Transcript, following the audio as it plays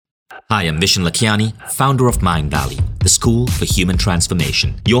Hi, I'm Vishen Lakhiani, founder of Mind Valley, the school for human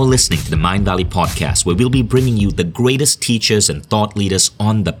transformation. You're listening to the Mind Valley podcast, where we'll be bringing you the greatest teachers and thought leaders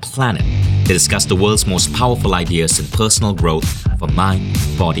on the planet to discuss the world's most powerful ideas in personal growth for mind,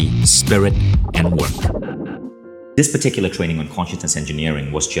 body, spirit, and work. This particular training on consciousness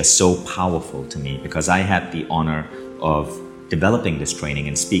engineering was just so powerful to me because I had the honor of developing this training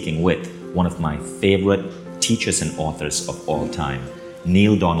and speaking with one of my favorite teachers and authors of all time,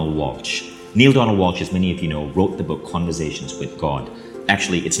 Neale Donald Walsch. Neale Donald Walsch, as many of you know, wrote the book Conversations with God.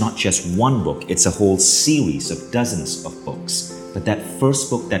 Actually, it's not just one book, it's a whole series of dozens of books. But that first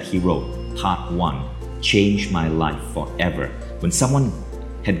book that he wrote, Part 1, changed my life forever. When someone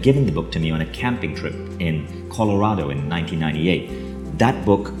had given the book to me on a camping trip in Colorado in 1998, that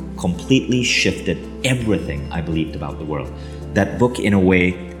book completely shifted everything I believed about the world. That book, in a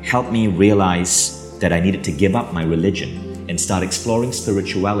way, helped me realize that I needed to give up my religion and start exploring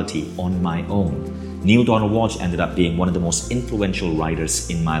spirituality on my own. Neale Donald Walsch ended up being one of the most influential writers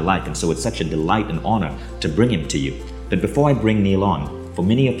in my life, and so it's such a delight and honor to bring him to you. But before I bring Neale on, for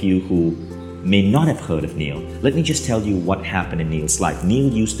many of you who may not have heard of Neale, let me just tell you what happened in Neale's life.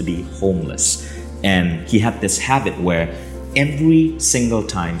 Neale used to be homeless, and he had this habit where every single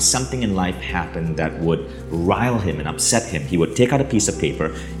time something in life happened that would rile him and upset him, he would take out a piece of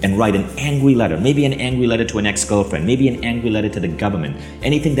paper and write an angry letter, maybe an angry letter to an ex-girlfriend, maybe an angry letter to the government,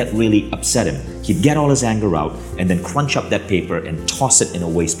 anything that really upset him. He'd get all his anger out and then crunch up that paper and toss it in a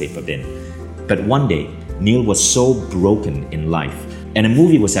waste paper bin. But one day, Neale was so broken in life, and a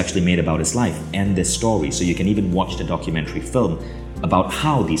movie was actually made about his life and this story, so you can even watch the documentary film about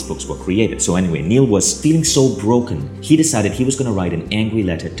how these books were created. So anyway, Neale was feeling so broken, he decided he was going to write an angry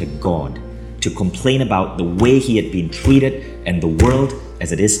letter to God to complain about the way he had been treated and the world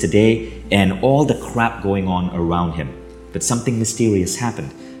as it is today and all the crap going on around him. But something mysterious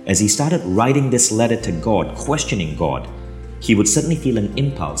happened. As he started writing this letter to God, questioning God, he would suddenly feel an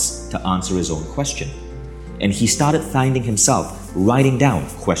impulse to answer his own question. And he started finding himself writing down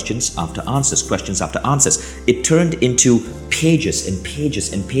questions after answers, questions after answers. It turned into pages and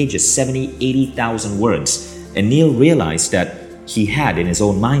pages and pages, 70, 80,000 words. And Neale realized that he had, in his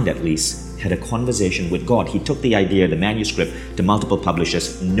own mind at least, had a conversation with God. He took the idea, the manuscript, to multiple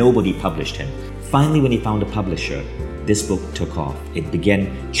publishers. Nobody published him. Finally, when he found a publisher, this book took off. It began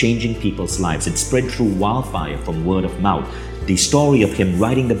changing people's lives. It spread through wildfire from word of mouth. The story of him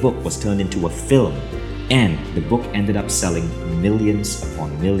writing the book was turned into a film. And the book ended up selling millions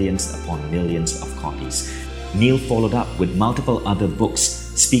upon millions upon millions of copies. Neale followed up with multiple other books,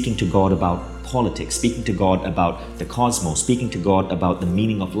 speaking to God about politics, speaking to God about the cosmos, speaking to God about the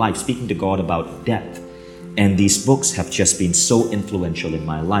meaning of life, speaking to God about death. And these books have just been so influential in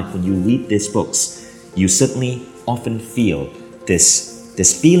my life. When you read these books, you certainly often feel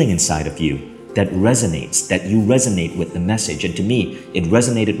this feeling inside of you that resonates, that you resonate with the message. And to me, it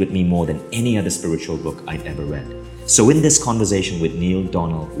resonated with me more than any other spiritual book I'd ever read. So in this conversation with Neale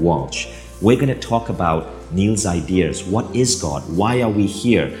Donald Walsch, we're going to talk about Neale's ideas. What is God? Why are we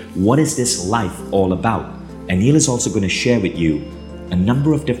here? What is this life all about? And Neale is also going to share with you a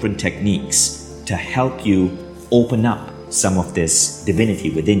number of different techniques to help you open up some of this divinity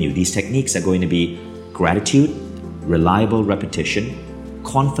within you. These techniques are going to be gratitude, reliable repetition,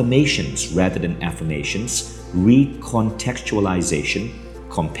 confirmations rather than affirmations, recontextualization,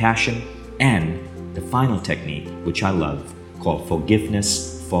 compassion, and the final technique, which I love, called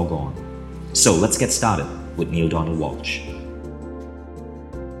forgiveness foregone. So let's get started with Neale Donald Walsch.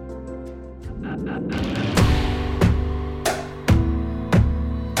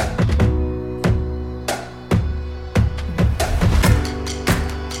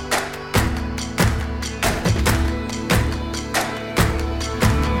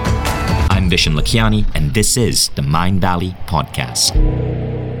 Vishen Lakhiani, and this is the Mind Valley Podcast.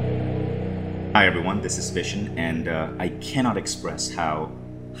 Hi everyone, this is Vishen, and I cannot express how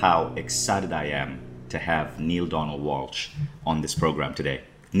excited I am to have Neale Donald Walsch on this program today.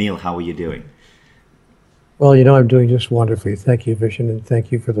 Neale, how are you doing? Well, I'm doing just wonderfully. Thank you, Vishen, and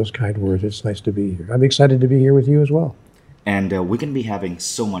thank you for those kind words. It's nice to be here. I'm excited to be here with you as well. And we're going to be having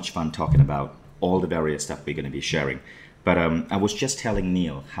so much fun talking about all the various stuff we're going to be sharing. But I was just telling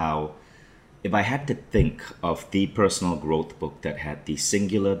Neale how if I had to think of the personal growth book that had the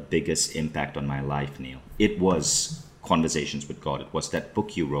singular biggest impact on my life, Neale, it was Conversations with God. It was that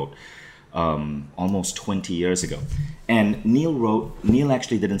book you wrote almost 20 years ago. And Neale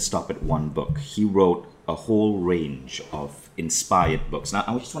actually didn't stop at one book. He wrote a whole range of inspired books. Now,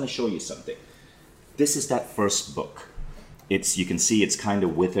 I just want to show you something. This is that first book. You can see it's kind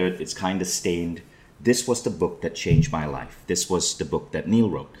of withered, it's kind of stained. This was the book that changed my life. This was the book that Neale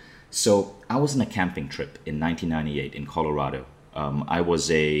wrote. So I was on a camping trip in 1998 in Colorado. I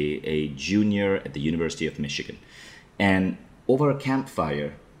was a junior at the University of Michigan. And over a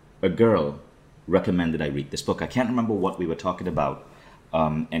campfire, a girl recommended I read this book. I can't remember what we were talking about.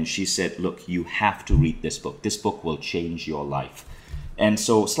 And she said, look, you have to read this book. This book will change your life. And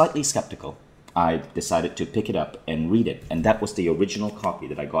so, slightly skeptical, I decided to pick it up and read it. And that was the original copy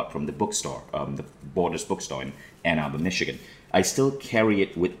that I got from the bookstore, the Borders bookstore in Ann Arbor, Michigan. I still carry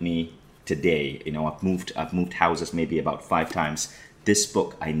it with me today. You know, I've moved houses maybe about 5 times. This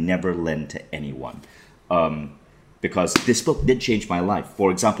book I never lend to anyone. Because this book did change my life.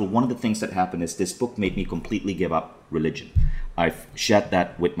 For example, one of the things that happened is this book made me completely give up religion. I've shared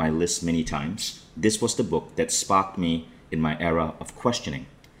that with my list many times. This was the book that sparked me in my era of questioning.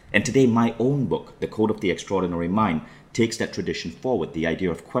 And today, my own book, The Code of the Extraordinary Mind, takes that tradition forward, the idea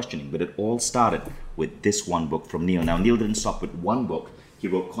of questioning. But it all started with this one book from Neale. Now, Neale didn't stop with one book. He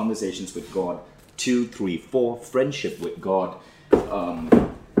wrote Conversations with God, 2, 3, 4, Friendship with God,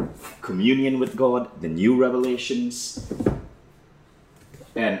 Communion with God, The New Revelations,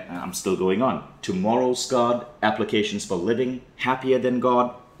 and I'm still going on. Tomorrow's God, Applications for Living, Happier Than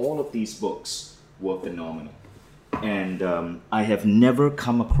God. All of these books were phenomenal. And I have never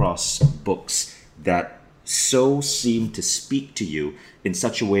come across books that so seem to speak to you in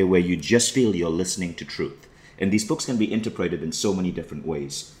such a way where you just feel you're listening to truth. And these books can be interpreted in so many different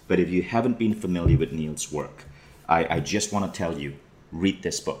ways. But if you haven't been familiar with Neale's work, I just want to tell you, read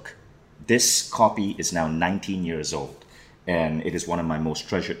this book. This copy is now 19 years old, and it is one of my most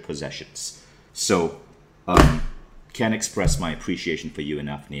treasured possessions. So, can't express my appreciation for you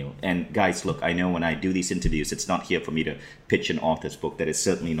enough, Neale. And guys, look, I know when I do these interviews, it's not here for me to pitch an author's book. That is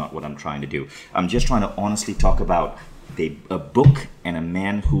certainly not what I'm trying to do. I'm just trying to honestly talk about a book and a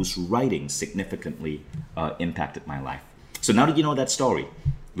man whose writing significantly impacted my life. So now that you know that story,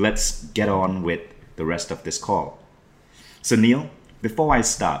 let's get on with the rest of this call. So Neale, before I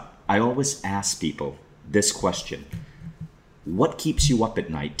start, I always ask people this question. What keeps you up at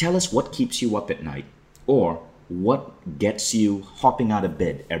night? Tell us what keeps you up at night, or what gets you hopping out of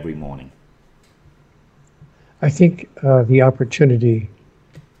bed every morning? I think the opportunity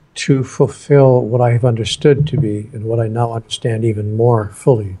to fulfill what I have understood to be, and what I now understand even more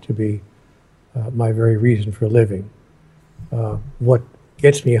fully to be, my very reason for living. What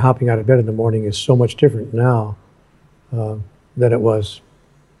gets me hopping out of bed in the morning is so much different now than it was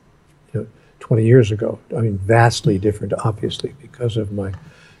 20 years ago. I mean, vastly different, obviously, because of my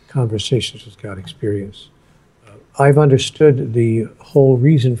conversations with God experience. I've understood the whole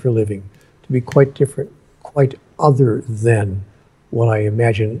reason for living to be quite different, quite other than what I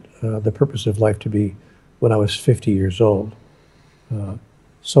imagined the purpose of life to be when I was 50 years old.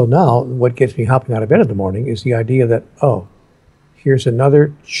 So now, what gets me hopping out of bed in the morning is the idea that, oh, here's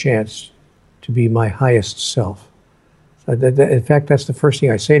another chance to be my highest self. In fact, that's the first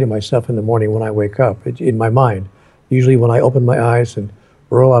thing I say to myself in the morning when I wake up, in my mind. Usually when I open my eyes and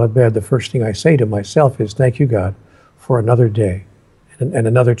roll out of bed, the first thing I say to myself is, thank you, God, for another day and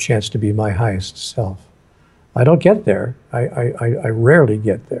another chance to be my highest self. I don't get there. I rarely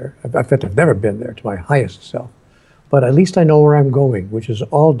get there. In fact, I've never been there to my highest self. But at least I know where I'm going, which is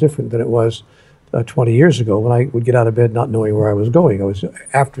all different than it was 20 years ago when I would get out of bed not knowing where I was going. I was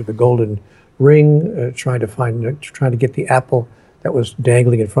after the golden ring, trying to get the apple that was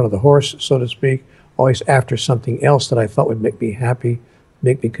dangling in front of the horse, so to speak, always after something else that I thought would make me happy,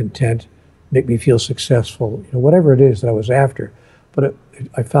 make me content, make me feel successful, whatever it is that I was after. But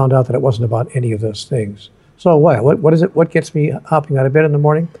I found out that it wasn't about any of those things. So what is it? What gets me hopping out of bed in the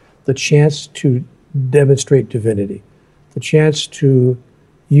morning? The chance to demonstrate divinity, the chance to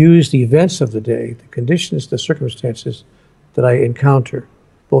use the events of the day, the conditions, the circumstances that I encounter,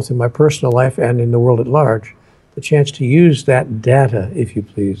 both in my personal life and in the world at large, the chance to use that data, if you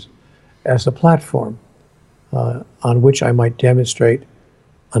please, as a platform on which I might demonstrate,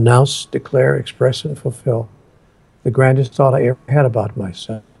 announce, declare, express, and fulfill the grandest thought I ever had about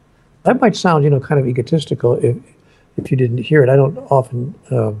myself. That might sound, kind of egotistical if you didn't hear it. I don't often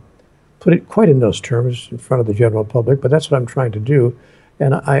put it quite in those terms in front of the general public, but that's what I'm trying to do.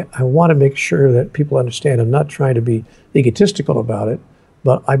 And I want to make sure that people understand I'm not trying to be egotistical about it,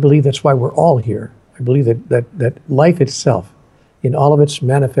 but I believe that's why we're all here. I believe that life itself, in all of its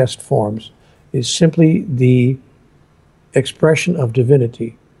manifest forms, is simply the expression of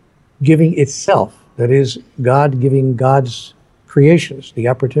divinity, giving itself, that is, God giving God's creations the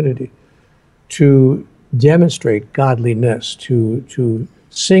opportunity to demonstrate godliness, to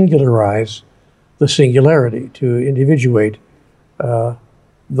singularize the singularity, to individuate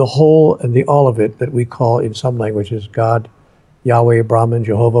the whole and the all of it that we call in some languages God Yahweh, Brahman,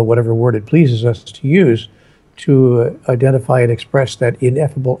 Jehovah, whatever word it pleases us to use to identify and express that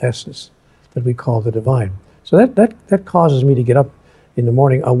ineffable essence that we call the divine. So that causes me to get up in the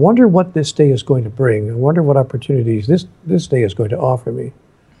morning. I wonder what this day is going to bring. I wonder what opportunities this day is going to offer me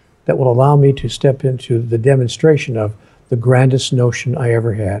that will allow me to step into the demonstration of the grandest notion I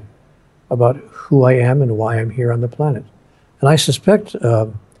ever had about who I am and why I'm here on the planet. And I suspect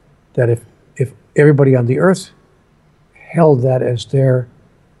that if everybody on the earth held that as their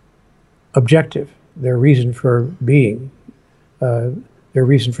objective, their reason for being, their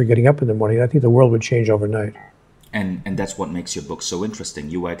reason for getting up in the morning, I think the world would change overnight. And that's what makes your book so interesting.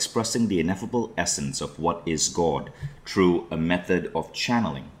 You are expressing the ineffable essence of what is God through a method of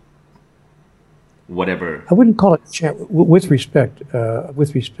channeling. Whatever. I wouldn't call it, with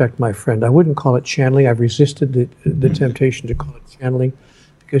respect, my friend, I wouldn't call it channeling. I've resisted the temptation to call it channeling,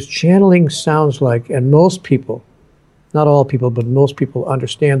 because channeling sounds like, and most people, not all people, but most people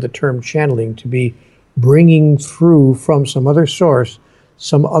understand the term channeling to be bringing through from some other source,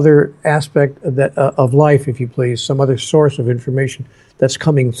 some other aspect of life, if you please, some other source of information that's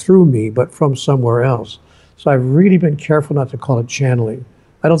coming through me, but from somewhere else. So I've really been careful not to call it channeling.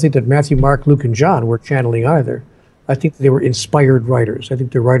 I don't think that Matthew, Mark, Luke, and John were channeling either. I think they were inspired writers. I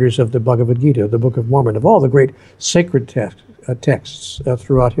think they're writers of the Bhagavad Gita, the Book of Mormon, of all the great sacred texts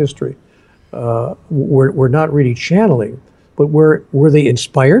throughout history. Were not really channeling, but were they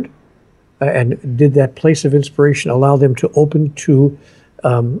inspired? And did that place of inspiration allow them to open to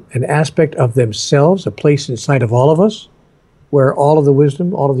an aspect of themselves, a place inside of all of us, where all of the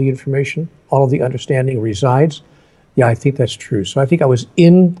wisdom, all of the information, all of the understanding resides? Yeah, I think that's true. So I think I was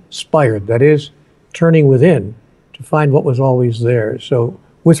inspired, that is, turning within to find what was always there. So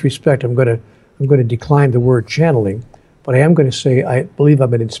with respect, I'm going to decline the word channeling, but I am going to say I believe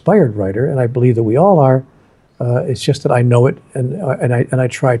I'm an inspired writer, and I believe that we all are. It's just that I know it, and I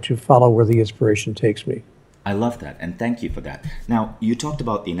try to follow where the inspiration takes me. I love that, and thank you for that. Now, you talked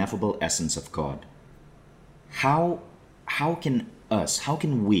about the ineffable essence of God. How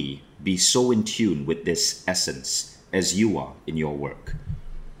can we be so in tune with this essence as you are in your work?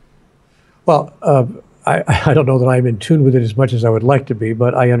 Well, I don't know that I'm in tune with it as much as I would like to be,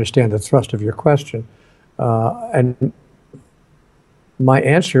 but I understand the thrust of your question. And my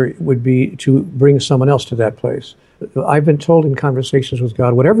answer would be to bring someone else to that place. I've been told in conversations with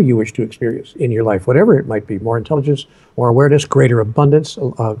God, whatever you wish to experience in your life, whatever it might be, more intelligence, more awareness, greater abundance,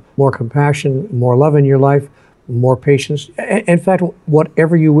 more compassion, more love in your life, more patience. In fact,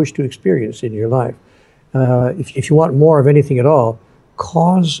 whatever you wish to experience in your life. If you want more of anything at all,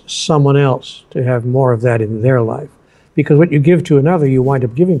 cause someone else to have more of that in their life. Because what you give to another, you wind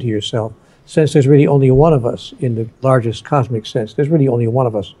up giving to yourself. Since there's really only one of us in the largest cosmic sense, there's really only one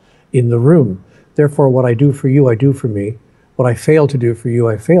of us in the room. Therefore, what I do for you, I do for me. What I fail to do for you,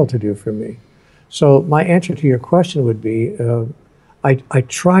 I fail to do for me. So my answer to your question would be, I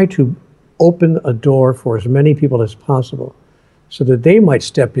try to open a door for as many people as possible so that they might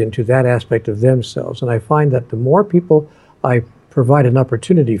step into that aspect of themselves. And I find that the more people I provide an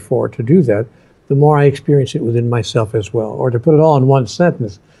opportunity for to do that, the more I experience it within myself as well. Or to put it all in one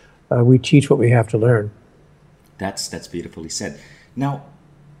sentence, we teach what we have to learn. That's beautifully said. Now,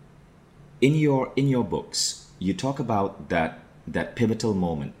 in your books, you talk about that pivotal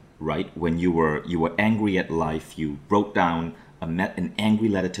moment, right? When you were angry at life, you wrote down an angry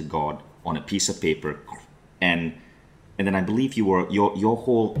letter to God on a piece of paper, and then I believe your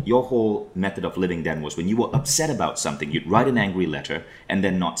whole method of living then was when you were upset about something, you'd write an angry letter and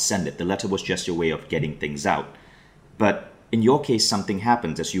then not send it. The letter was just your way of getting things out. But in your case, something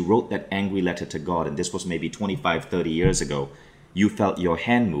happened as you wrote that angry letter to God, and this was maybe 25, 30 years ago. You felt your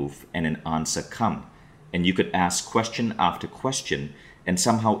hand move and an answer come. And you could ask question after question, and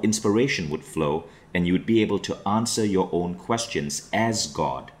somehow inspiration would flow, and you would be able to answer your own questions as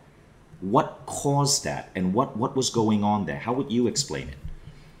God. What caused that, and what was going on there? How would you explain it?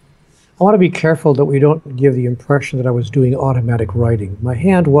 I want to be careful that we don't give the impression that I was doing automatic writing. My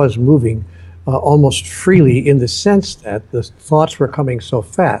hand was moving almost freely in the sense that the thoughts were coming so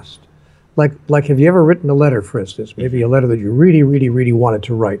fast. Like have you ever written a letter, for instance, maybe a letter that you really, really, really wanted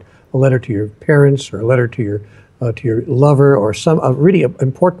to write, a letter to your parents or a letter to your lover or a really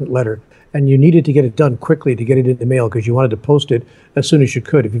important letter, and you needed to get it done quickly to get it in the mail because you wanted to post it as soon as you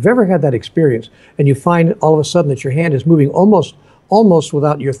could. If you've ever had that experience and you find all of a sudden that your hand is moving almost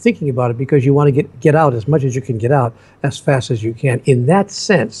without your thinking about it because you want to get out as much as you can get out as fast as you can. In that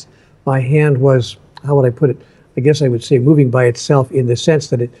sense, my hand was, how would I put it? I guess I would say moving by itself in the sense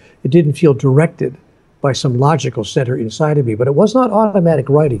that it didn't feel directed by some logical center inside of me, but it was not automatic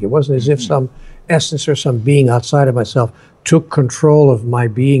writing. It wasn't as if some essence or some being outside of myself took control of my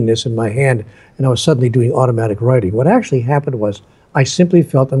beingness in my hand, and I was suddenly doing automatic writing. What actually happened was I simply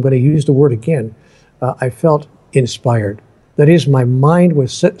felt, I'm going to use the word again, I felt inspired. That is, my mind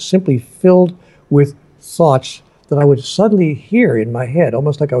was simply filled with thoughts that I would suddenly hear in my head,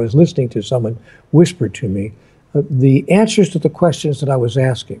 almost like I was listening to someone whisper to me, the answers to the questions that I was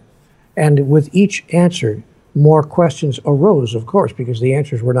asking. And with each answer, more questions arose, of course, because the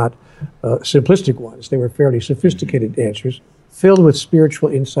answers were not simplistic ones. They were fairly sophisticated answers, filled with spiritual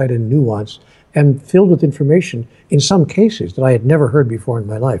insight and nuance, and filled with information, in some cases, that I had never heard before in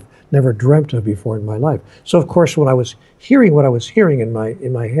my life, never dreamt of before in my life. So, of course, when I was hearing what I was hearing in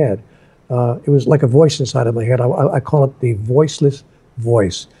my head, it was like a voice inside of my head. I call it the voiceless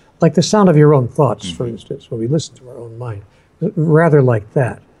voice, like the sound of your own thoughts, for instance, when we listen to our own mind, rather like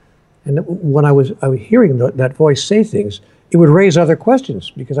that. And when I was hearing that voice say things, it would raise other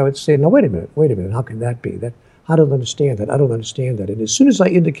questions, because I would say, no, wait a minute, how can that be? I don't understand that. I don't understand that. And as soon as I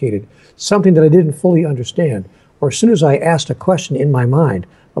indicated something that I didn't fully understand, or as soon as I asked a question in my mind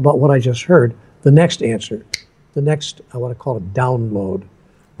about what I just heard, the next answer, the next, I want to call it download,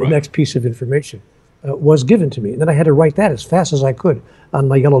 the next piece of information was given to me. And then I had to write that as fast as I could on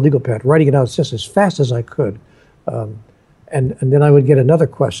my yellow legal pad, writing it out just as fast as I could. And then I would get another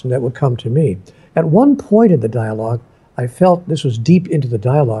question that would come to me. At one point in the dialogue, I felt, this was deep into the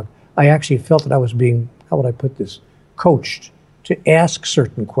dialogue, I actually felt that I was being, how would I put this, coached to ask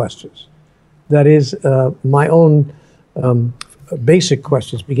certain questions. That is, my own basic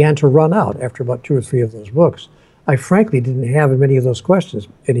questions began to run out after about 2 or 3 of those books. I frankly didn't have many of those questions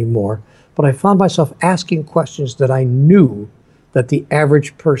anymore, but I found myself asking questions that I knew that the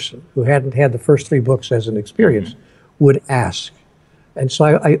average person who hadn't had the first 3 books as an experience would ask. And so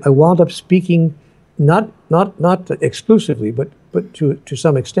I wound up speaking, not exclusively, but to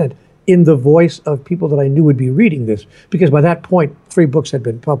some extent, in the voice of people that I knew would be reading this, because by that point, 3 books had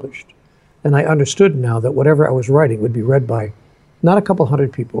been published. And I understood now that whatever I was writing would be read by not a couple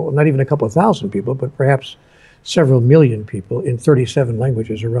hundred people, not even a couple thousand people, but perhaps several million people in 37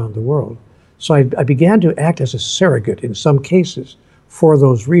 languages around the world. So I began to act as a surrogate in some cases for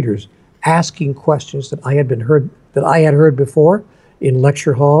those readers, asking questions that I had heard before in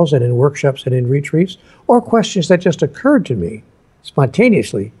lecture halls and in workshops and in retreats, or questions that just occurred to me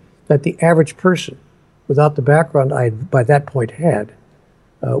spontaneously that the average person, without the background I by that point had,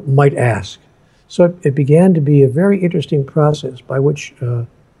 might ask. So it began to be a very interesting process by which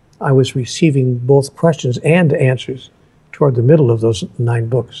I was receiving both questions and answers toward the middle of those 9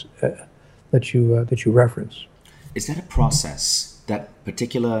 books that you reference. Is that a process, that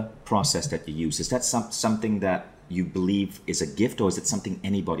particular process that you use, is that something that you believe is a gift, or is it something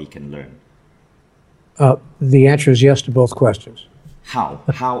anybody can learn? The answer is yes to both questions. How?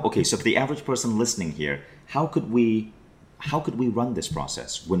 Okay, so for the average person listening here, how could we run this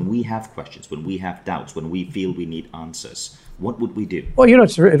process when we have questions, when we have doubts, when we feel we need answers? What would we do? Well,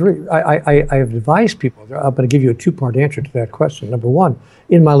 I have advised people. I'm going to give you a 2-part answer to that question. Number one,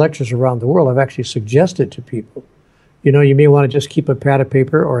 in my lectures around the world, I've actually suggested to people, you may want to just keep a pad of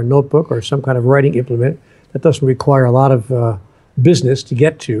paper or a notebook or some kind of writing implement that doesn't require a lot of business to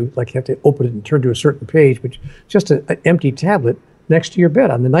get to, like you have to open it and turn to a certain page, but just an empty tablet next to your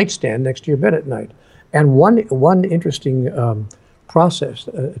bed, on the nightstand next to your bed at night. And one interesting process,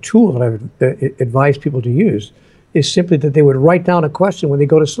 a tool that I would advise people to use, is simply that they would write down a question when they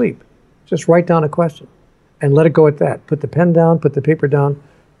go to sleep. Just write down a question and let it go at that. Put the pen down, put the paper down,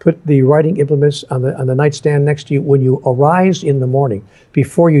 put the writing implements on the nightstand next to you when you arise in the morning,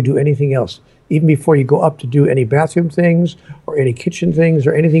 before you do anything else, even before you go up to do any bathroom things or any kitchen things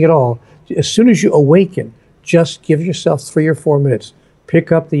or anything at all. As soon as you awaken, just give yourself 3 or 4 minutes.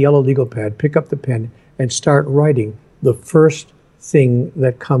 Pick up the yellow legal pad, pick up the pen, and start writing the first thing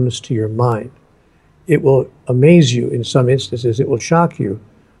that comes to your mind. It will amaze you in some instances. It will shock you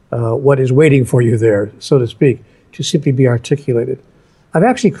what is waiting for you there, so to speak, to simply be articulated. I've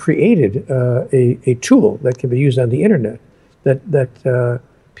actually created a tool that can be used on the internet that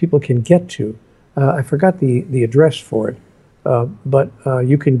people can get to. I forgot the address for it, but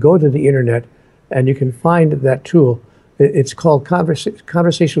you can go to the internet and you can find that tool. It's called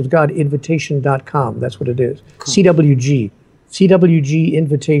conversationwithgodinvitation.com. That's what it is. Cool.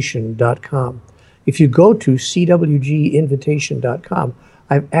 CWGinvitation.com. If you go to CWGinvitation.com,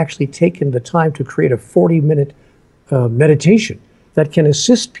 I've actually taken the time to create a 40-minute meditation that can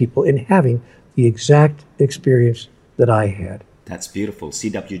assist people in having the exact experience that I had. That's beautiful.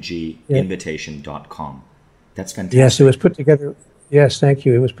 CWGinvitation.com. That's fantastic. Yes, it was put together. Yes, thank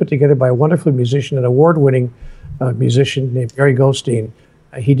you. It was put together by a wonderful musician, an award-winning musician named Gary Goldstein,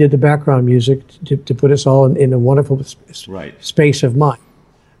 He did the background music to put us all in a wonderful Right. space of mind.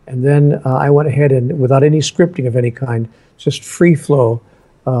 And then I went ahead and, without any scripting of any kind, just free flow,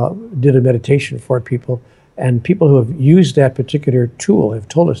 did a meditation for people. And people who have used that particular tool have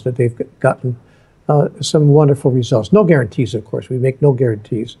told us that they've gotten some wonderful results. No guarantees, of course. We make no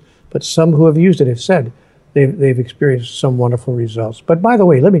guarantees. But some who have used it have said they've experienced some wonderful results. But by the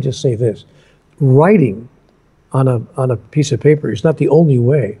way, let me just say this. Writing on a piece of paper is not the only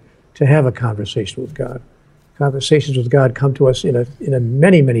way to have a conversation with God. Conversations with God come to us in a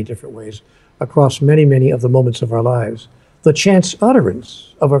many, many different ways across many, many of the moments of our lives. The chance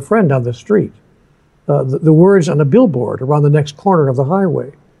utterance of a friend on the street, the words on a billboard around the next corner of the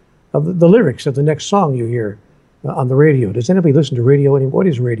highway, the lyrics of the next song you hear on the radio. Does anybody listen to radio anymore? What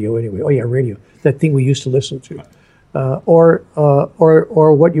is radio anyway? Oh yeah, radio. That thing we used to listen to. Or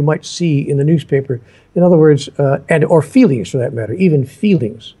what you might see in the newspaper. In other words, or feelings for that matter. Even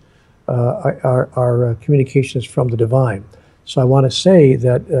feelings are communications from the divine. So I want to say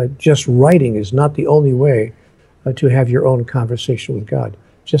that just writing is not the only way to have your own conversation with God.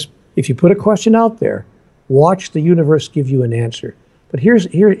 Just if you put a question out there, watch the universe give you an answer. But here's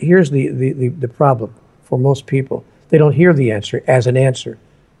the problem for most people. They don't hear the answer as an answer.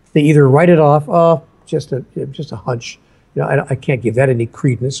 They either write it off, oh, just a hunch. You know, I can't give that any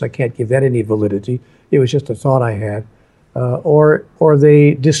credence. I can't give that any validity. It was just a thought I had. Or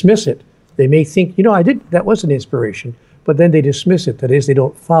they dismiss it. They may think, that was an inspiration, but then they dismiss it. That is, they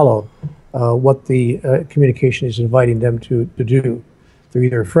don't follow what the communication is inviting them to do. They're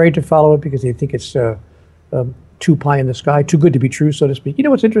either afraid to follow it because they think it's too pie in the sky, too good to be true, so to speak. You know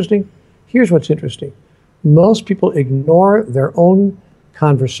what's interesting? Here's what's interesting. Most people ignore their own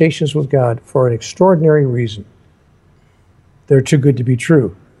conversations with God for an extraordinary reason. They're too good to be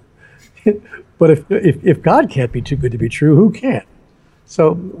true. But if God can't be too good to be true, who can?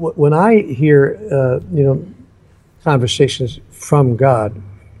 So when I hear conversations from God,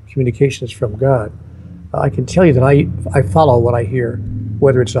 communications from God, I can tell you that I follow what I hear,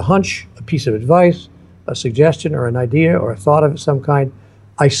 whether it's a hunch, a piece of advice, a suggestion, or an idea, or a thought of some kind.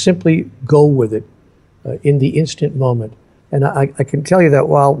 I simply go with it in the instant moment. And I can tell you that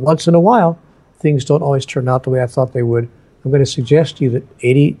while once in a while things don't always turn out the way I thought they would, I'm going to suggest to you that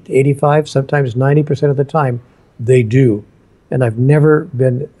 80 to 85, sometimes 90% of the time, they do. And I've never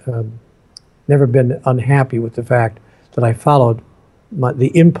been unhappy with the fact that I followed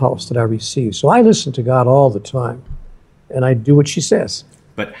the impulse that I received. So I listen to God all the time, and I do what she says.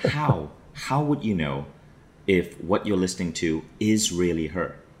 But how would you know if what you're listening to is really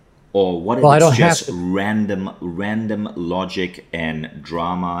her? Or what if it's just random logic and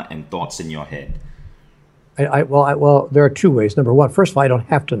drama and thoughts in your head? Well, there are two ways. Number one, first of all, I don't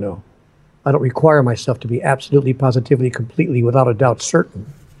have to know. I don't require myself to be absolutely, positively, completely, without a doubt, certain.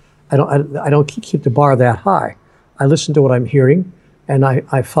 I don't keep the bar that high. I listen to what I'm hearing, and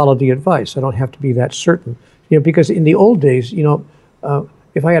I follow the advice. I don't have to be that certain. Because in the old days,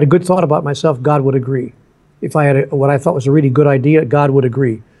 if I had a good thought about myself, God would agree. If I had what I thought was a really good idea, God would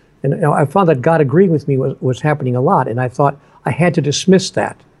agree. And I found that God agreeing with me was happening a lot, and I thought I had to dismiss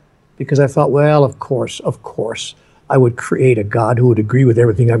that because I thought, well, of course, I would create a God who would agree with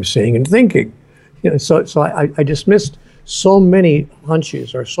everything I'm saying and thinking. So I dismissed so many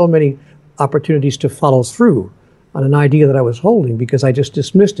hunches or so many opportunities to follow through on an idea that I was holding because I just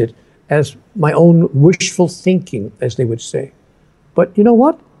dismissed it as my own wishful thinking, as they would say. But you know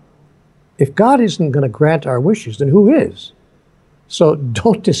what? If God isn't going to grant our wishes, then who is? So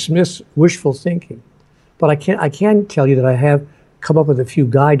don't dismiss wishful thinking. But I can tell you that I have come up with a few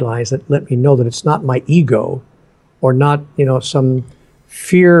guidelines that let me know that it's not my ego or not, some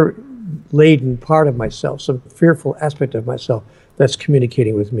fear-laden part of myself, some fearful aspect of myself that's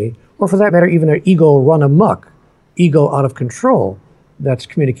communicating with me. Or for that matter, even an ego run amok, ego out of control that's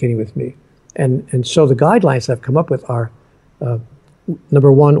communicating with me. And so the guidelines I've come up with are,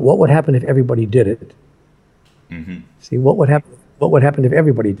 number one, what would happen if everybody did it? Mm-hmm. See, what would happen if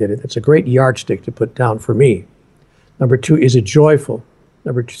everybody did it? It's a great yardstick to put down for me. Number two, is it joyful?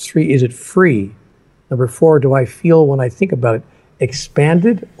 Number three, is it free? Number four, do I feel when I think about it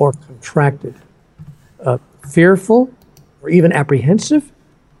expanded or contracted? Fearful or even apprehensive,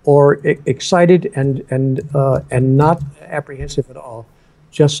 or excited and not apprehensive at all,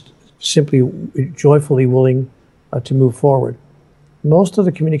 just simply joyfully willing to move forward. Most of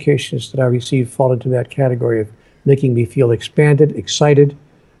the communications that I receive fall into that category of making me feel expanded, excited,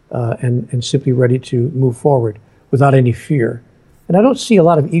 and simply ready to move forward without any fear. And I don't see a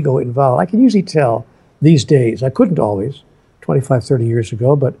lot of ego involved. I can usually tell these days, I couldn't always 25, 30 years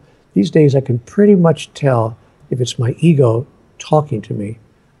ago, but these days I can pretty much tell if it's my ego talking to me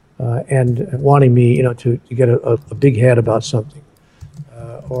and wanting me, to get a big head about something,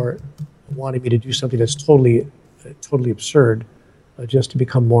 or wanting me to do something that's totally absurd, just to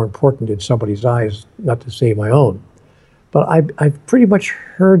become more important in somebody's eyes, not to say my own. But I've pretty much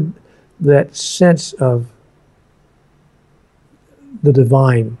heard that sense of the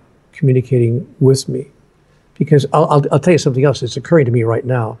divine communicating with me. Because I'll tell you something else that's occurring to me right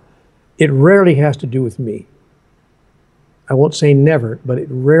now. It rarely has to do with me. I won't say never, but it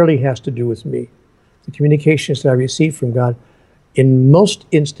rarely has to do with me. The communications that I receive from God, in most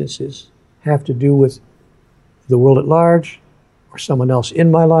instances, have to do with the world at large, or someone else in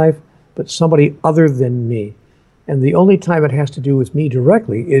my life, but somebody other than me. And the only time it has to do with me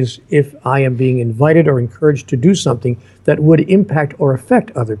directly is if I am being invited or encouraged to do something that would impact or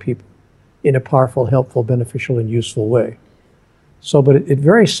affect other people in a powerful, helpful, beneficial, and useful way. So, but it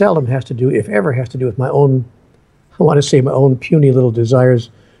very seldom has to do, if ever, has to do with my own, I want to say my own puny little desires.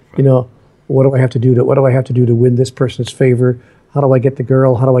 What do I have to do to win this person's favor? How do I get the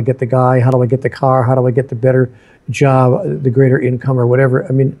girl? How do I get the guy? How do I get the car? How do I get the better job, the greater income, or whatever?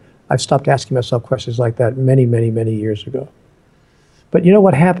 I mean, I've stopped asking myself questions like that many, many, many years ago. But you know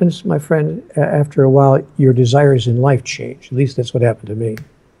what happens, my friend? After a while, your desires in life change. At least that's what happened to me.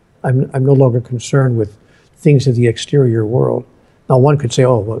 I'm no longer concerned with things of the exterior world. Now, one could say,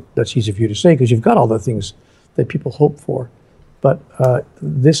 oh, well, that's easy for you to say because you've got all the things that people hope for. But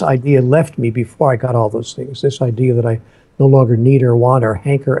this idea left me before I got all those things. This idea that I no longer need or want or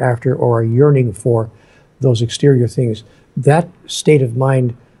hanker after or are yearning for those exterior things. That state of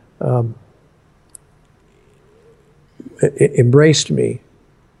mind it embraced me.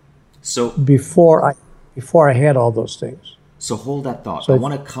 So before I had all those things. So hold that thought. So I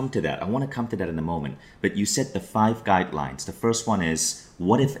want to come to that. In a moment. But you said the 5 guidelines. The first one is,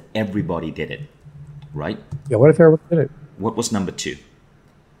 what if everybody did it? Right? Yeah, what if everybody did it? What was number 2?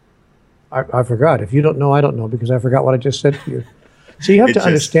 I forgot. If you don't know, I don't know, because I forgot what I just said to you. So you have to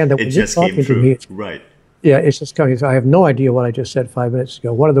understand that when you're talking to me, right? Yeah, it's just coming. So I have no idea what I just said 5 minutes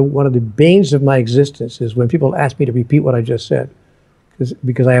ago. One of the banes of my existence is when people ask me to repeat what I just said,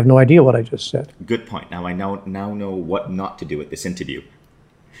 because I have no idea what I just said. Good point. Now I now know what not to do with this interview.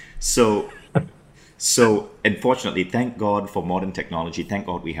 So unfortunately, thank God for modern technology. Thank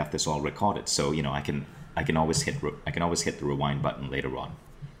God we have this all recorded. So I can always hit the rewind button later on.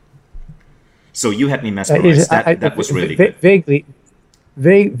 So you had me mesmerized. That was really good.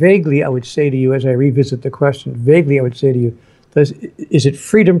 Vaguely, I would say to you, as I revisit the question, I would say to you, is it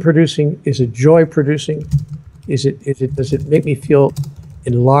freedom producing? Is it joy producing? Does it make me feel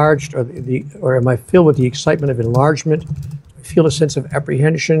enlarged, or am I filled with the excitement of enlargement? I feel a sense of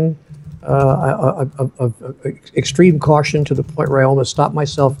apprehension, of extreme caution to the point where I almost stop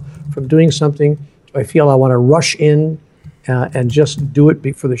myself from doing something. Do I feel I want to rush in and just do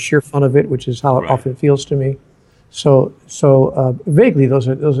it for the sheer fun of it, which is how it often feels to me? So vaguely, those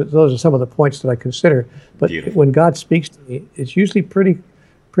are some of the points that I consider. But Beautiful. When God speaks to me, it's usually pretty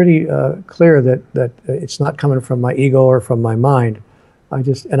clear that it's not coming from my ego or from my mind. I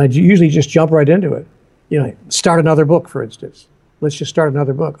usually just jump right into it. Start another book, for instance. Let's just start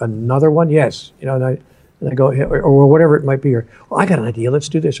another book. Another one, yes. And I go, or whatever it might be, or I got an idea. Let's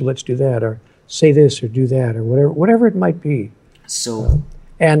do this, or let's do that, or say this, or do that, or whatever it might be. So.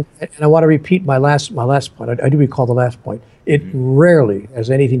 And I want to repeat my last point. I do recall the last point. It rarely has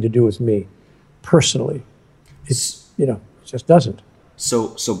anything to do with me personally. It just doesn't.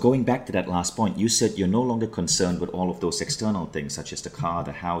 So going back to that last point, you said you're no longer concerned with all of those external things, such as the car,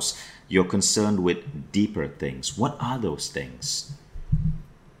 the house. You're concerned with deeper things. What are those things?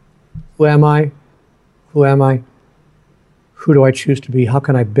 Who am I? Who do I choose to be? How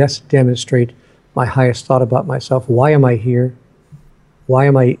can I best demonstrate my highest thought about myself? Why am I here? Why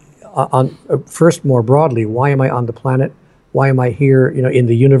am I first, more broadly, why am I on the planet? Why am I here, in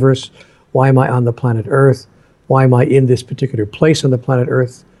the universe? Why am I on the planet Earth? Why am I in this particular place on the planet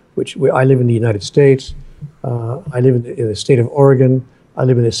Earth, I live in the United States. I live in the state of Oregon. I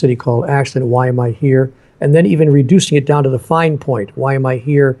live in a city called Ashland. Why am I here? And then even reducing it down to the fine point. Why am I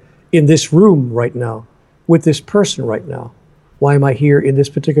here in this room right now with this person right now? Why am I here in this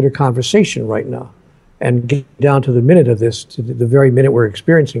particular conversation right now? And get down to the minute of this, to the very minute we're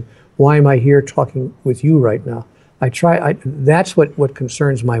experiencing. Why am I here talking with you right now? That's what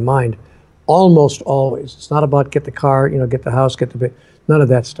concerns my mind almost always. It's not about get the car, get the house, none of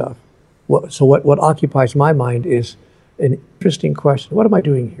that stuff. What occupies my mind is an interesting question. What am I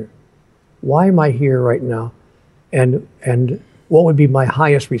doing here? Why am I here right now? And what would be my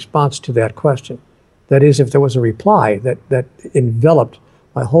highest response to that question? That is, if there was a reply that enveloped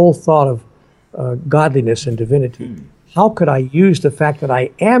my whole thought of godliness and divinity. how could I use the fact that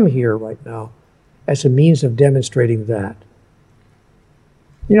I am here right now as a means of demonstrating that?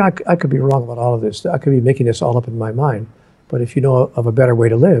 You know, I could be wrong about all of this. I could be making this all up in my mind. But if you know of a better way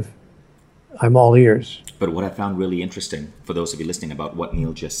to live, I'm all ears. But what I found really interesting for those of you listening about what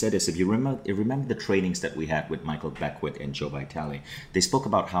Neale just said is if you remember the trainings that we had with Michael Beckwith and Joe Vitale, they spoke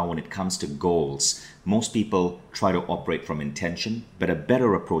about how when it comes to goals, most people try to operate from intention, but a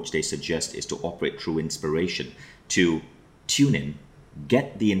better approach they suggest is to operate through inspiration, to tune in,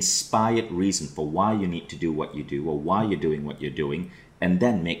 get the inspired reason for why you need to do what you do or why you're doing what you're doing, and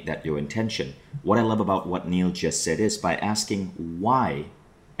then make that your intention. What I love about what Neale just said is by asking, why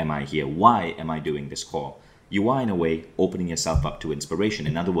am I here? Why am I doing this call? You are, in a way, opening yourself up to inspiration.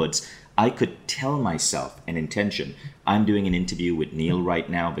 In other words, I could tell myself an intention. I'm doing an interview with Neale right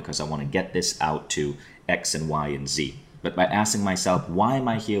now because I want to get this out to X and Y and Z. But by asking myself, why am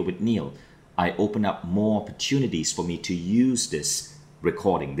I here with Neale? I open up more opportunities for me to use this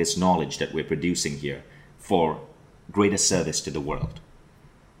recording, this knowledge that we're producing here for greater service to the world.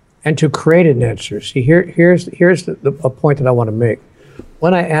 And to create an answer. See, here's a point that I want to make.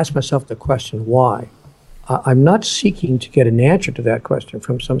 When I ask myself the question, why, I'm not seeking to get an answer to that question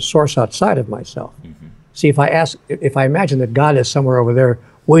from some source outside of myself. Mm-hmm. See, if I imagine that God is somewhere over there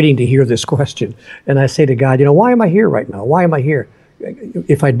waiting to hear this question, and I say to God, you know, why am I here right now? Why am I here?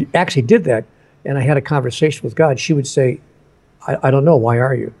 If I actually did that and I had a conversation with God, she would say, I don't know, why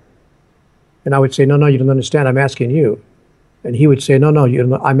are you? And I would say, no, you don't understand, I'm asking you. And he would say, no,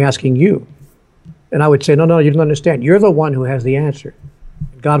 I'm asking you. And I would say, no, you don't understand. You're the one who has the answer.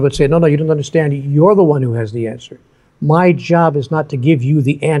 God would say, no, you don't understand. You're the one who has the answer. My job is not to give you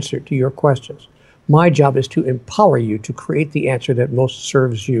the answer to your questions. My job is to empower you to create the answer that most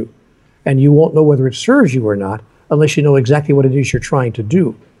serves you. And you won't know whether it serves you or not unless you know exactly what it is you're trying to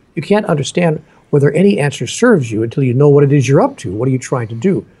do. You can't understand whether any answer serves you until you know what it is you're up to. What are you trying to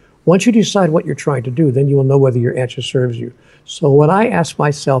do? Once you decide what you're trying to do, then you will know whether your answer serves you. So when I ask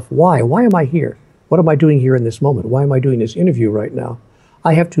myself, why am I here? What am I doing here in this moment? Why am I doing this interview right now?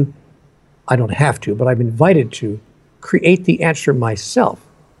 I don't have to, but I'm invited to create the answer myself.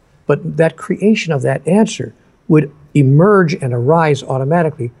 But that creation of that answer would emerge and arise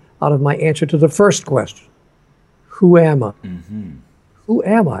automatically out of my answer to the first question. Who am I? Mm-hmm. Who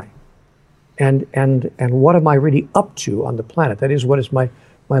am I? And what am I really up to on the planet? That is, what is my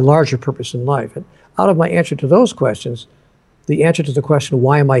larger purpose in life? And out of my answer to those questions, the answer to the question,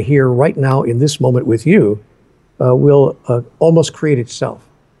 why am I here right now in this moment with you, will almost create itself.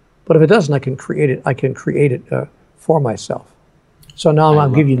 But if it doesn't, I can create it for myself. So now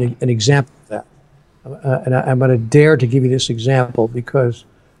I'll give you an example of that. And I'm going to dare to give you this example because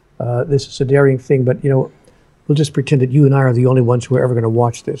this is a daring thing, but we'll just pretend that you and I are the only ones who are ever going to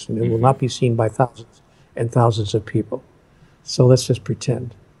watch this, and it will not be seen by thousands and thousands of people. So let's just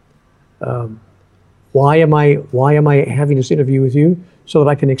pretend. Why am I having this interview with you? So that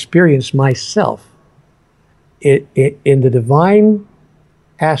I can experience myself in the divine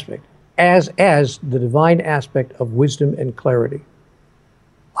aspect, as the divine aspect of wisdom and clarity.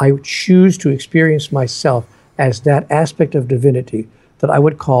 I choose to experience myself as that aspect of divinity that I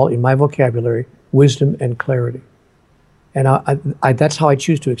would call, in my vocabulary, wisdom and clarity. And that's how I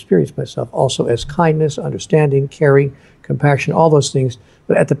choose to experience myself, also as kindness, understanding, caring, compassion, all those things.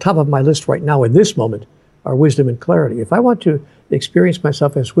 But at the top of my list right now in this moment are wisdom and clarity. If I want to experience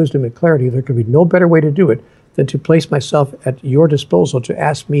myself as wisdom and clarity, there could be no better way to do it than to place myself at your disposal to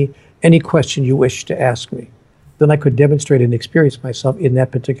ask me any question you wish to ask me. Then I could demonstrate and experience myself in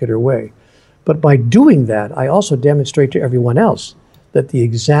that particular way. But by doing that, I also demonstrate to everyone else that the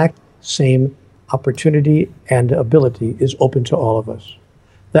exact same opportunity and ability is open to all of us.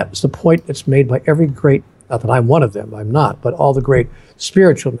 That's the point that's made by every great, not that I'm one of them, I'm not, but all the great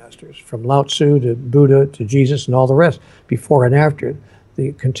spiritual masters, from Lao Tzu to Buddha to Jesus and all the rest, before and after,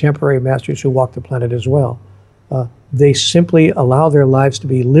 the contemporary masters who walk the planet as well. They simply allow their lives to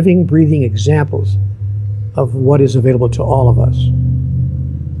be living, breathing examples of what is available to all of us.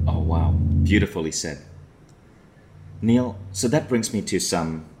 Oh, wow. Beautifully said. Neale, so that brings me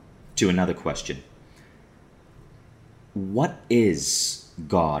to another question. What is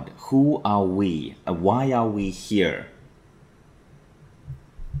God? Who are we? Why are we here?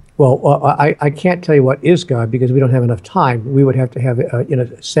 Well, I can't tell you what is God because we don't have enough time. We would have to have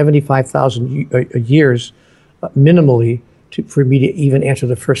 75,000 years minimally for me to even answer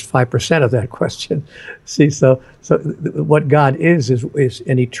the first 5% of that question. See, so what God is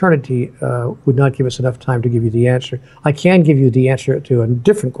an eternity would not give us enough time to give you the answer. I can give you the answer to a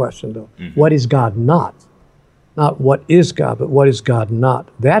different question, though. Mm-hmm. What is God not? Not what is God, but what is God not?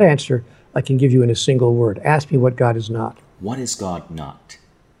 That answer I can give you in a single word. Ask me what God is not. What is God not?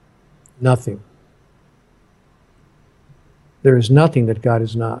 Nothing. There is nothing that God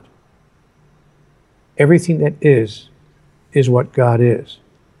is not. Everything that is what God is.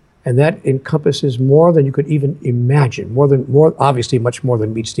 And that encompasses more than you could even imagine, obviously much more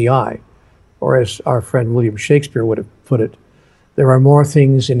than meets the eye. Or as our friend William Shakespeare would have put it, there are more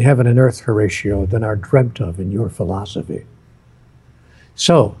things in heaven and earth, Horatio, than are dreamt of in your philosophy.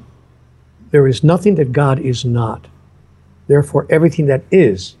 So, there is nothing that God is not. Therefore, everything that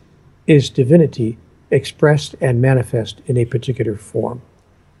is divinity expressed and manifest in a particular form.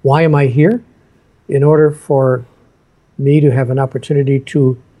 Why am I here? In order for me to have an opportunity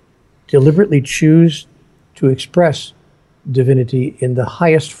to deliberately choose to express divinity in the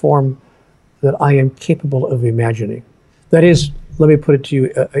highest form that I am capable of imagining. That is, let me put it to you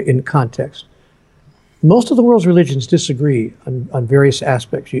in context. Most of the world's religions disagree on various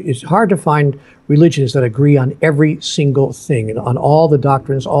aspects. It's hard to find religions that agree on every single thing, and on all the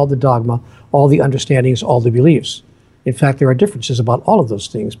doctrines, all the dogma, all the understandings, all the beliefs. In fact, there are differences about all of those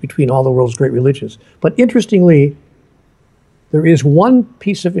things between all the world's great religions. But interestingly, there is one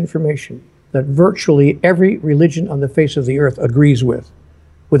piece of information that virtually every religion on the face of the earth agrees with,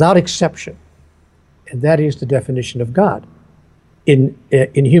 without exception, and that is the definition of God in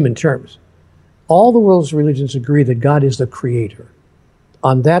human terms. All the world's religions agree that God is the creator.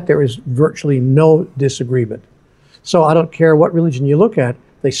 On that, there is virtually no disagreement. So I don't care what religion you look at,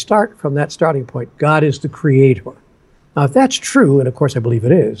 they start from that starting point. God is the creator. Now, if that's true, and of course I believe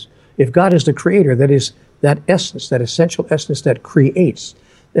it is, if God is the creator, that is that essence, that essential essence that creates,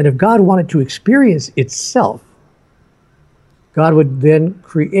 then if God wanted to experience itself, God would then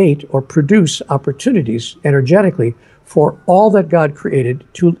create or produce opportunities energetically for all that God created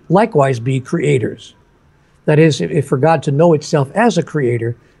to likewise be creators. That is, if for God to know itself as a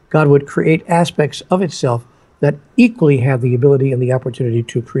creator, God would create aspects of itself that equally have the ability and the opportunity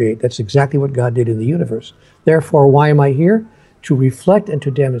to create. That's exactly what God did in the universe. Therefore, why am I here? To reflect and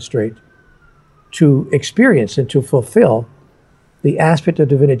to demonstrate, to experience and to fulfill the aspect of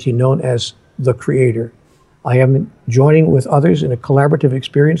divinity known as the creator. I am joining with others in a collaborative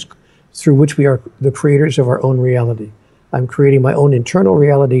experience through which we are the creators of our own reality. I'm creating my own internal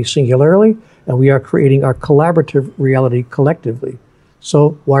reality singularly, and we are creating our collaborative reality collectively.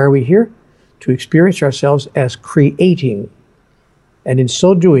 So why are we here? To experience ourselves as creating. And in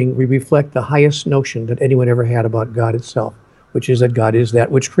so doing, we reflect the highest notion that anyone ever had about God itself, which is that God is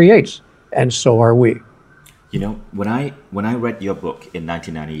that which creates, and so are we. You know, when I read your book in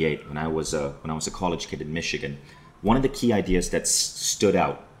 1998, when I was a college kid in Michigan, one of the key ideas that stood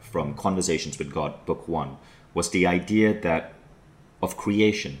out from Conversations with God, book 1, was the idea that of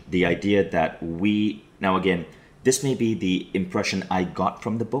creation, the idea that we, now again, this may be the impression I got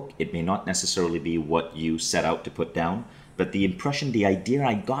from the book. It may not necessarily be what you set out to put down, but the impression, the idea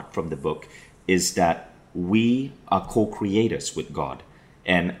I got from the book is that we are co-creators with God,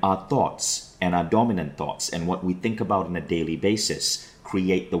 and our thoughts and our dominant thoughts and what we think about on a daily basis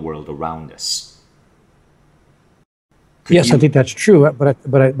create the world around us. Yes, I think that's true, but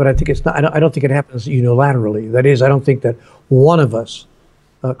I think it's not. I don't think it happens unilaterally. That is, I don't think that one of us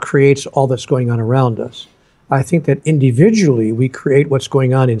creates all that's going on around us. I think that individually we create what's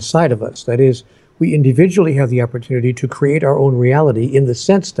going on inside of us. That is, we individually have the opportunity to create our own reality in the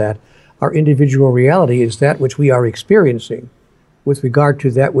sense that our individual reality is that which we are experiencing with regard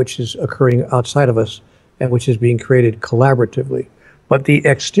to that which is occurring outside of us and which is being created collaboratively. But the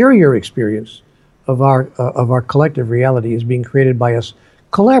exterior experience of our collective reality is being created by us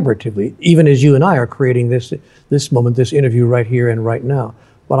collaboratively, even as you and I are creating this moment, this interview right here and right now.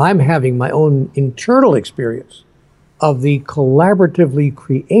 But I'm having my own internal experience of the collaboratively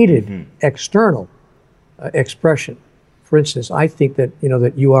created external expression. For instance, I think that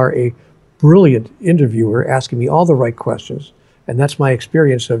that you are a brilliant interviewer, asking me all the right questions, and that's my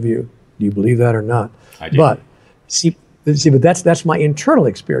experience of you. Do you believe that or not? I do. But but that's my internal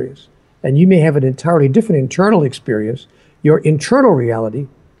experience, and you may have an entirely different internal experience. Your internal reality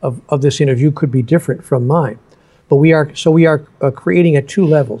of this interview could be different from mine. But we are creating at two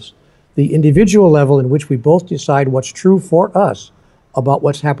levels. The individual level in which we both decide what's true for us about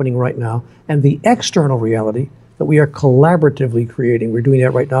what's happening right now, and the external reality that we are collaboratively creating. We're doing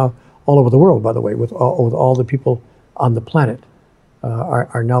that right now all over the world, by the way, with all the people on the planet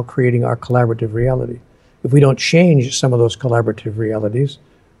are now creating our collaborative reality. If we don't change some of those collaborative realities,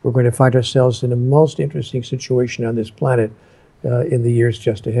 we're going to find ourselves in a most interesting situation on this planet in the years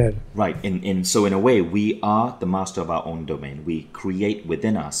just ahead. Right. So in a way, we are the master of our own domain. We create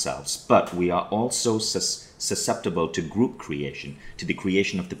within ourselves, but we are also susceptible to group creation, to the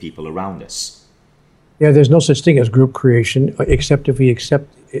creation of the people around us. Yeah, there's no such thing as group creation, except if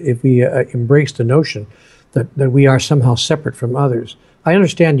we embrace the notion that we are somehow separate from others. I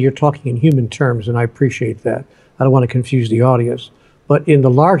understand you're talking in human terms, and I appreciate that. I don't want to confuse the audience. But in the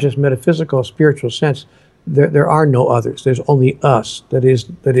largest metaphysical, spiritual sense, there are no others. There's only us. That is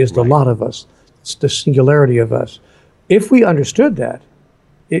the lot of us. It's the singularity of us. If we understood that,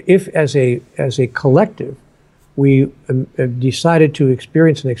 if as a collective, we decided to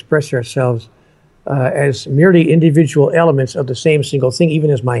experience and express ourselves as merely individual elements of the same single thing, even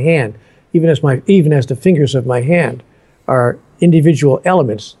as my hand, even as the fingers of my hand are individual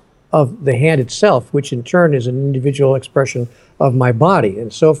elements of the hand itself, which in turn is an individual expression of my body,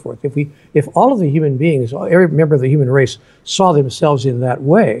 and so forth. If all of the human beings, every member of the human race, saw themselves in that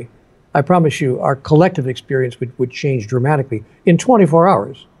way, I promise you, our collective experience would change dramatically. In 24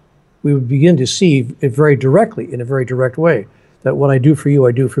 hours, we would begin to see it very directly, in a very direct way, that what I do for you,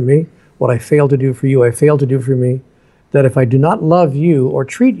 I do for me. What I fail to do for you, I fail to do for me. That if I do not love you or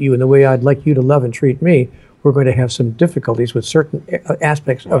treat you in the way I'd like you to love and treat me, we're going to have some difficulties with certain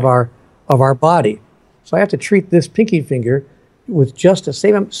aspects of our body. So I have to treat this pinky finger with just the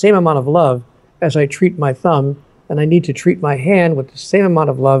same amount of love as I treat my thumb, and I need to treat my hand with the same amount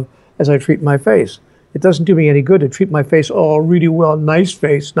of love as I treat my face. It doesn't do me any good to treat my face, oh, really well, nice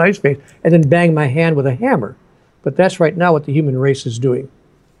face, and then bang my hand with a hammer. But that's right now what the human race is doing.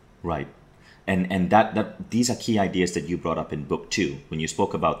 Right. And that these are key ideas that you brought up in book 2 when you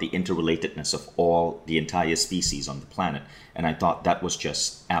spoke about the interrelatedness of all the entire species on the planet. And I thought that was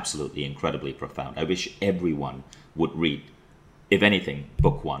just absolutely incredibly profound. I wish everyone would read, if anything,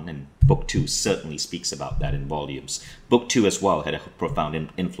 book 1, and book 2 certainly speaks about that in volumes. Book 2 as well had a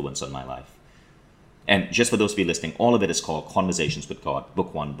profound influence on my life. And just for those of you listening, all of it is called Conversations with God,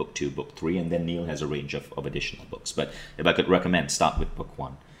 book 1, book 2, book 3, and then Neale has a range of additional books. But if I could recommend, start with book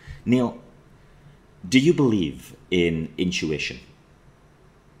 1. Neale, do you believe in intuition?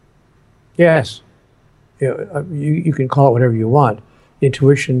 Yes. You can call it whatever you want.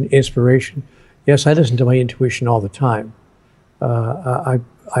 Intuition, inspiration. Yes, I listen to my intuition all the time. I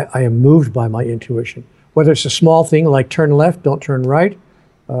am moved by my intuition. Whether it's a small thing like turn left, don't turn right,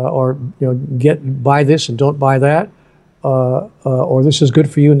 or buy this and don't buy that, or this is good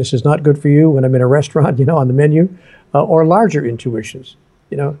for you and this is not good for you when I'm in a restaurant, on the menu, or larger intuitions.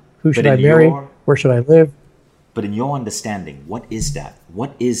 Who should I marry? Where should I live? But in your understanding, what is that?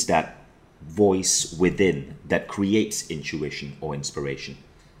 What is that voice within that creates intuition or inspiration?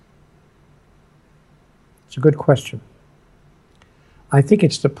 It's a good question. I think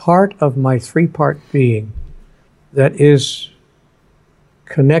it's the part of my three-part being that is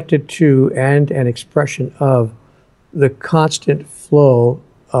connected to and an expression of the constant flow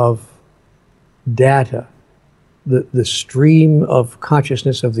of data, the stream of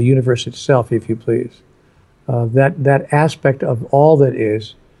consciousness of the universe itself, if you please. That aspect of all that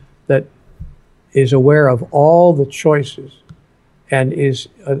is aware of all the choices and is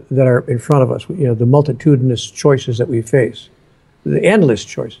that are in front of us, the multitudinous choices that we face, the endless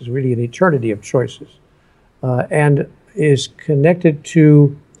choices, really an eternity of choices, and is connected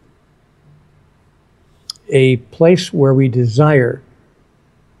to a place where we desire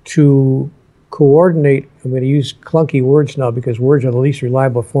to coordinate. I'm going to use clunky words now because words are the least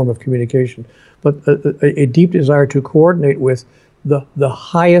reliable form of communication, but a deep desire to coordinate with the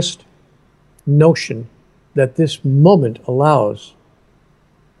highest notion that this moment allows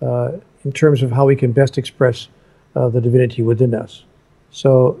in terms of how we can best express the divinity within us.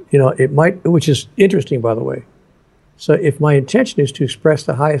 So, it might, which is interesting, by the way. So if my intention is to express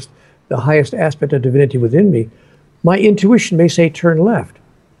the highest aspect of divinity within me, my intuition may say turn left,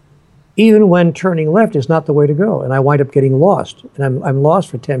 even when turning left is not the way to go, and I wind up getting lost, and I'm lost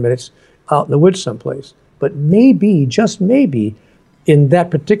for 10 minutes out in the woods someplace. But maybe, just maybe, in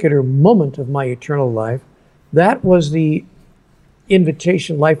that particular moment of my eternal life, that was the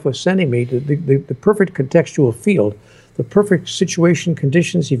invitation life was sending me, to the perfect contextual field, the perfect situation,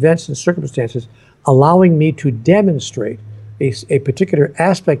 conditions, events, and circumstances, allowing me to demonstrate a particular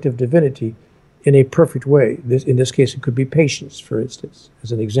aspect of divinity in a perfect way. In this case, it could be patience, for instance,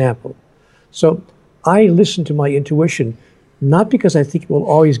 as an example. So I listen to my intuition, not because I think it will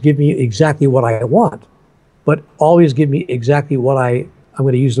always give me exactly what I want, but always give me exactly what I'm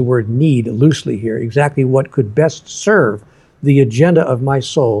going to use the word need loosely here, exactly what could best serve the agenda of my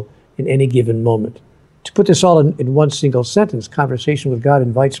soul in any given moment. To put this all in one single sentence, conversation with God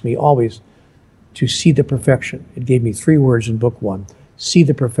invites me always to see the perfection. It gave me 3 words in book 1, see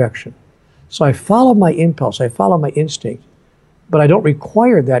the perfection. So I follow my impulse, I follow my instinct, but I don't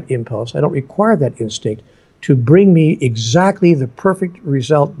require that impulse, I don't require that instinct to bring me exactly the perfect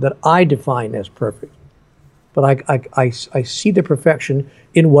result that I define as perfect. But I see the perfection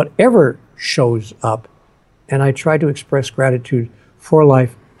in whatever shows up, and I try to express gratitude for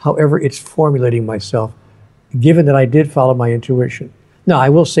life, however it's formulating myself, given that I did follow my intuition. Now, I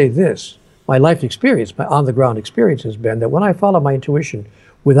will say this, my life experience, my on-the-ground experience has been that when I follow my intuition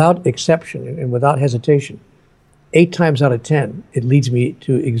without exception and without hesitation, 8 times out of 10, it leads me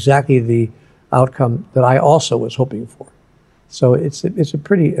to exactly the outcome that I also was hoping for. So it's a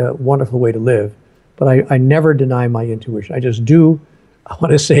pretty wonderful way to live, but I never deny my intuition. I just do, I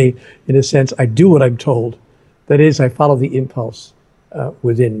want to say, in a sense, I do what I'm told. That is, I follow the impulse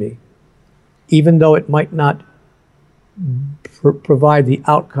within me, even though it might not provide the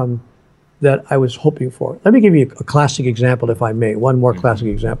outcome that I was hoping for. Let me give you a classic example, if I may, one more classic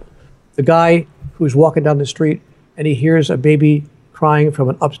example. The guy who's walking down the street and he hears a baby crying from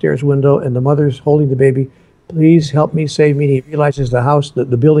an upstairs window and the mother's holding the baby, please help me, save me. And he realizes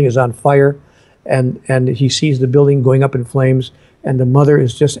the building is on fire, and he sees the building going up in flames, and the mother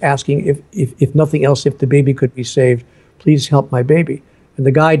is just asking if nothing else, if the baby could be saved, please help my baby. And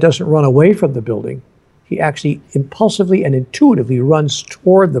the guy doesn't run away from the building. He actually impulsively and intuitively runs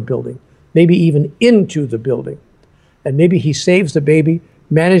toward the building, maybe even into the building. And maybe he saves the baby,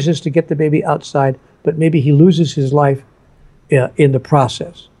 manages to get the baby outside, but maybe he loses his life in the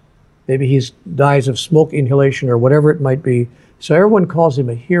process. Maybe he dies of smoke inhalation or whatever it might be. So everyone calls him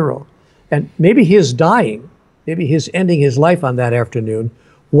a hero. And maybe his dying, maybe his ending his life on that afternoon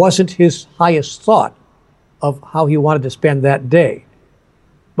wasn't his highest thought of how he wanted to spend that day.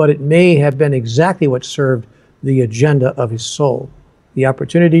 But it may have been exactly what served the agenda of his soul. The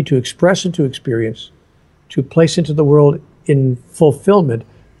opportunity to express and to experience, to place into the world in fulfillment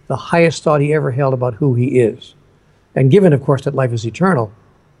the highest thought he ever held about who he is. And given, of course, that life is eternal,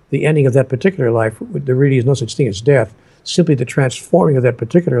 the ending of that particular life, there really is no such thing as death, simply the transforming of that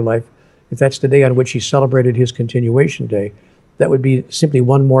particular life, if that's the day on which he celebrated his continuation day, that would be simply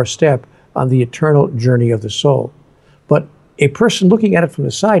one more step on the eternal journey of the soul. But a person looking at it from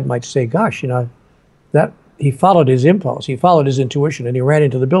the side might say, gosh, that he followed his impulse, he followed his intuition, and he ran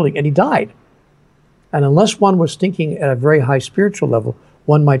into the building, and he died. And unless one was thinking at a very high spiritual level,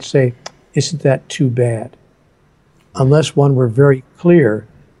 one might say, isn't that too bad? Unless one were very clear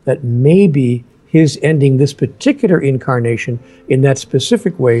that maybe his ending this particular incarnation in that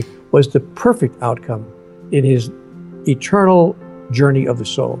specific way was the perfect outcome in his eternal journey of the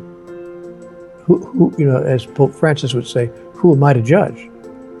soul. Who as Pope Francis would say, who am I to judge?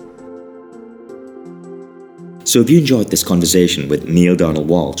 So if you enjoyed this conversation with Neale Donald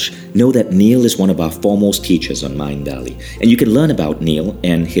Walsch, know that Neale is one of our foremost teachers on Mindvalley. And you can learn about Neale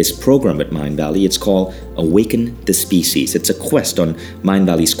and his program at Mindvalley. It's called Awaken the Species. It's a quest on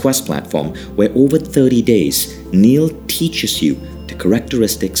Mindvalley's Quest platform where over 30 days, Neale teaches you the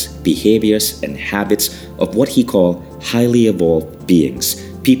characteristics, behaviors, and habits of what he calls highly evolved beings,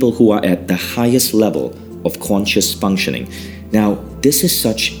 people who are at the highest level of conscious functioning. Now, this is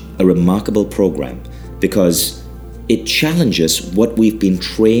such a remarkable program because it challenges what we've been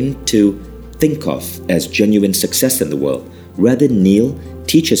trained to think of as genuine success in the world. Rather, Neale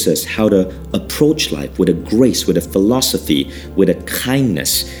teaches us how to approach life with a grace, with a philosophy, with a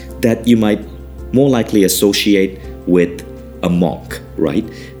kindness that you might more likely associate with a monk, right?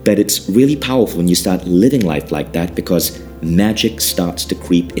 But it's really powerful when you start living life like that because magic starts to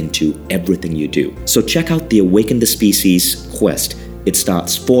creep into everything you do. So check out the Awaken the Species quest. It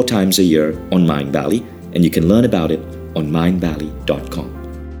starts 4 times a year on Mindvalley, and you can learn about it on mindvalley.com.